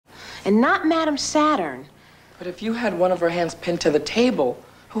and not Madame Saturn. But if you had one of her hands pinned to the table,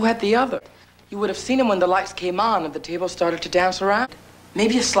 who had the other? You would have seen him when the lights came on and the table started to dance around.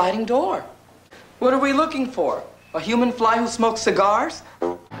 Maybe a sliding door. What are we looking for? A human fly who smokes cigars?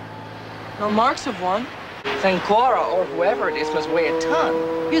 No marks of one. Cora, or whoever it is, must weigh a ton.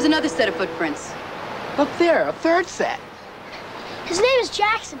 Here's another set of footprints. Look there, a third set. His name is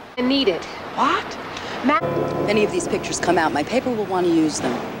Jackson. I need it. What? If any of these pictures come out, my paper will want to use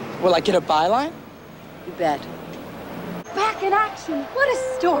them. Will I get a byline? You bet. Back in action. What a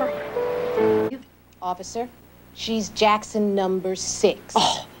story. Officer, she's Jackson number 6.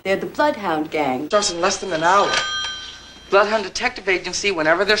 Oh, they're the Bloodhound gang. Starts in less than an hour. Bloodhound Detective Agency,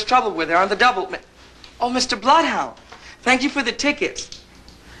 whenever there's trouble, we're there on the double. Oh, Mr. Bloodhound, thank you for the tickets.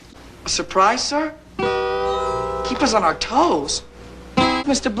 A surprise, sir? Keep us on our toes.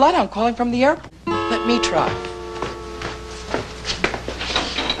 Mr. Bloodhound calling from the airport. Let me try.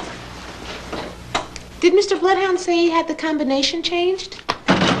 Did Mr. Bloodhound say he had the combination changed?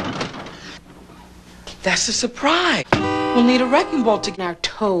 That's a surprise. We'll need a wrecking ball to get our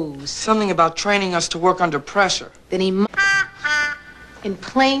toes. Something about training us to work under pressure. Then he in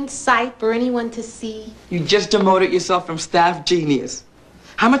plain sight for anyone to see. You just demoted yourself from staff genius.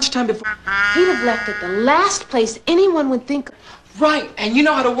 How much time before? He'd have left at the last place anyone would think. Right, and you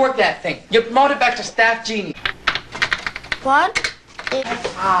know how to work that thing. You're promoted back to staff genius. What?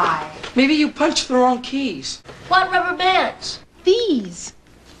 Maybe you punched the wrong keys. What rubber bands? These.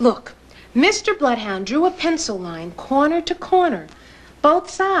 Look, Mr. Bloodhound drew a pencil line corner to corner, both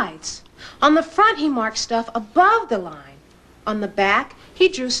sides. On the front, he marked stuff above the line. On the back, he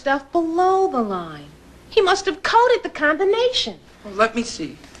drew stuff below the line. He must have coded the combination. Well, let me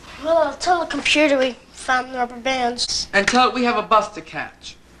see. Well, I'll tell the computer we found the rubber bands. And tell it we have a bus to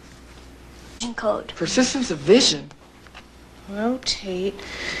catch. Code. Persistence of vision. Rotate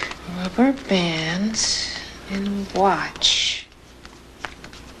rubber bands and watch.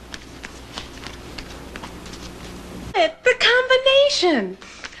 The combination.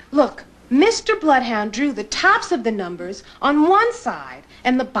 Look, Mr. Bloodhound drew the tops of the numbers on one side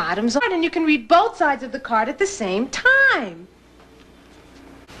and the bottoms on, and you can read both sides of the card at the same time.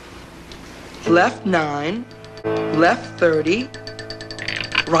 Left 9, left 30,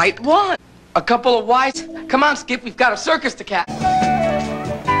 right 1. A couple of Ys. Come on, Skip, we've got a circus to catch.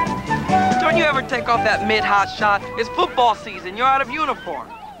 Don't you ever take off that mid-hot shot? It's football season. You're out of uniform.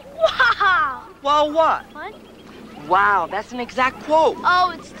 Wow! Well, what? What? Wow, that's an exact quote.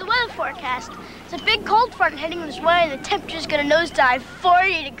 Oh, it's the weather forecast. It's a big cold front heading this way, and the temperature's gonna nosedive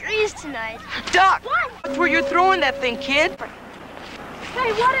 40 degrees tonight. Doc! What? That's where you're throwing that thing, kid.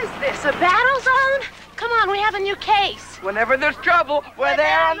 Hey, what is this, a battle zone? Come on, we have a new case. Whenever there's trouble, we're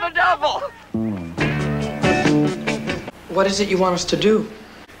there on the double. What is it you want us to do?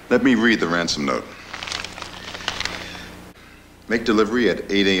 Let me read the ransom note. Make delivery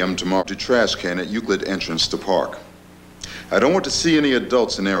at 8 a.m. tomorrow to trash can at Euclid entrance to park. I don't want to see any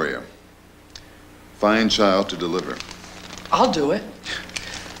adults in area. Find child to deliver. I'll do it.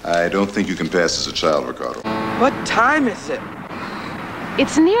 I don't think you can pass as a child, Ricardo. What time is it?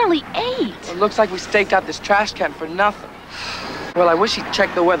 It's nearly 8. It looks like we staked out this trash can for nothing. Well, I wish he'd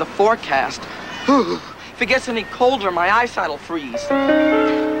checked the weather forecast. If it gets any colder, my eyesight'll freeze.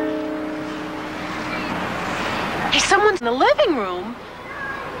 Hey, someone's in the living room.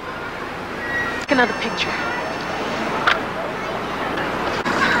 Take another picture.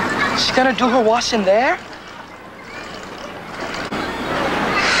 She's gonna do her washing there?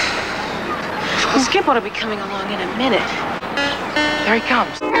 Skip ought to be coming along in a minute. There he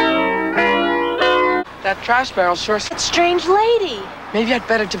comes. That trash barrel sure... That strange lady. Maybe I'd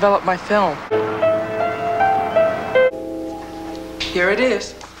better develop my film. Here it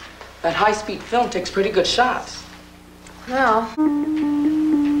is. That high-speed film takes pretty good shots. Well.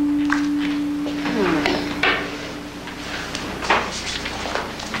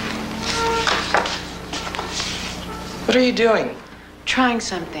 What are you doing? Trying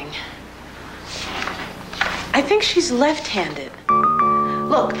something. I think she's left-handed.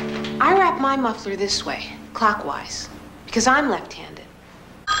 Look, I wrap my muffler this way, clockwise, because I'm left-handed.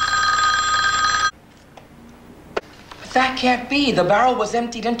 But that can't be. The barrel was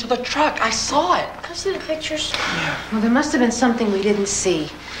emptied into the truck. I saw it. Can I see the pictures? Yeah. Well, there must have been something we didn't see.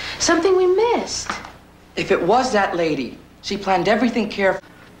 Something we missed. If it was that lady, she planned everything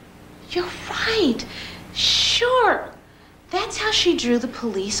carefully. You're right. Sure. That's how she drew the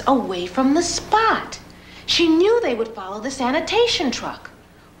police away from the spot. She knew they would follow the sanitation truck.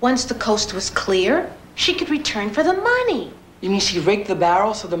 Once the coast was clear, she could return for the money. You mean she rigged the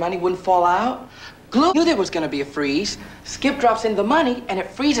barrel so the money wouldn't fall out? Glue knew there was gonna be a freeze. Skip drops in the money, and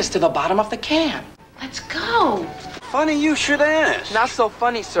it freezes to the bottom of the can. Let's go. Funny you should ask. Not so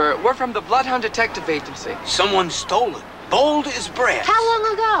funny, sir. We're from the Bloodhound Detective Agency. Someone stole it. Bold as brass. How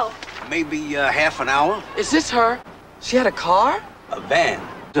long ago? Maybe half an hour. Is this her? She had a car? A van.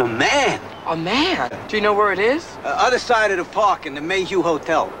 A man. A man? Do you know where it is? Other side of the park in the Mayhew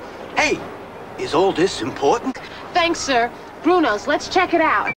Hotel. Hey, is all this important? Thanks, sir. Bruno's, let's check it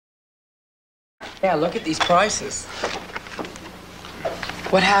out. Yeah, look at these prices.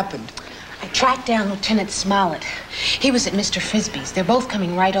 What happened? I tracked down Lieutenant Smollett. He was at Mr. Frisbee's. They're both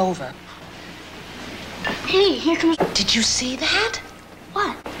coming right over. Hey, here comes... Did you see that?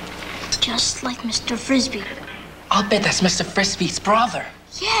 What? Just like Mr. Frisbee. I'll bet that's Mr. Frisbee's brother.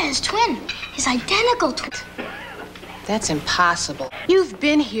 Yeah, his twin. His identical twin. That's impossible. You've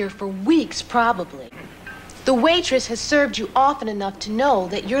been here for weeks, probably. The waitress has served you often enough to know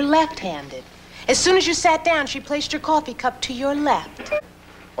that you're left-handed. As soon as you sat down, she placed your coffee cup to your left.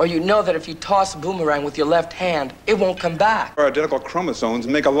 Or you know that if you toss a boomerang with your left hand, it won't come back. Our identical chromosomes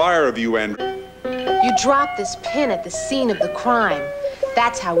make a liar of you, Andrew. You dropped this pin at the scene of the crime.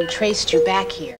 That's how we traced you back here.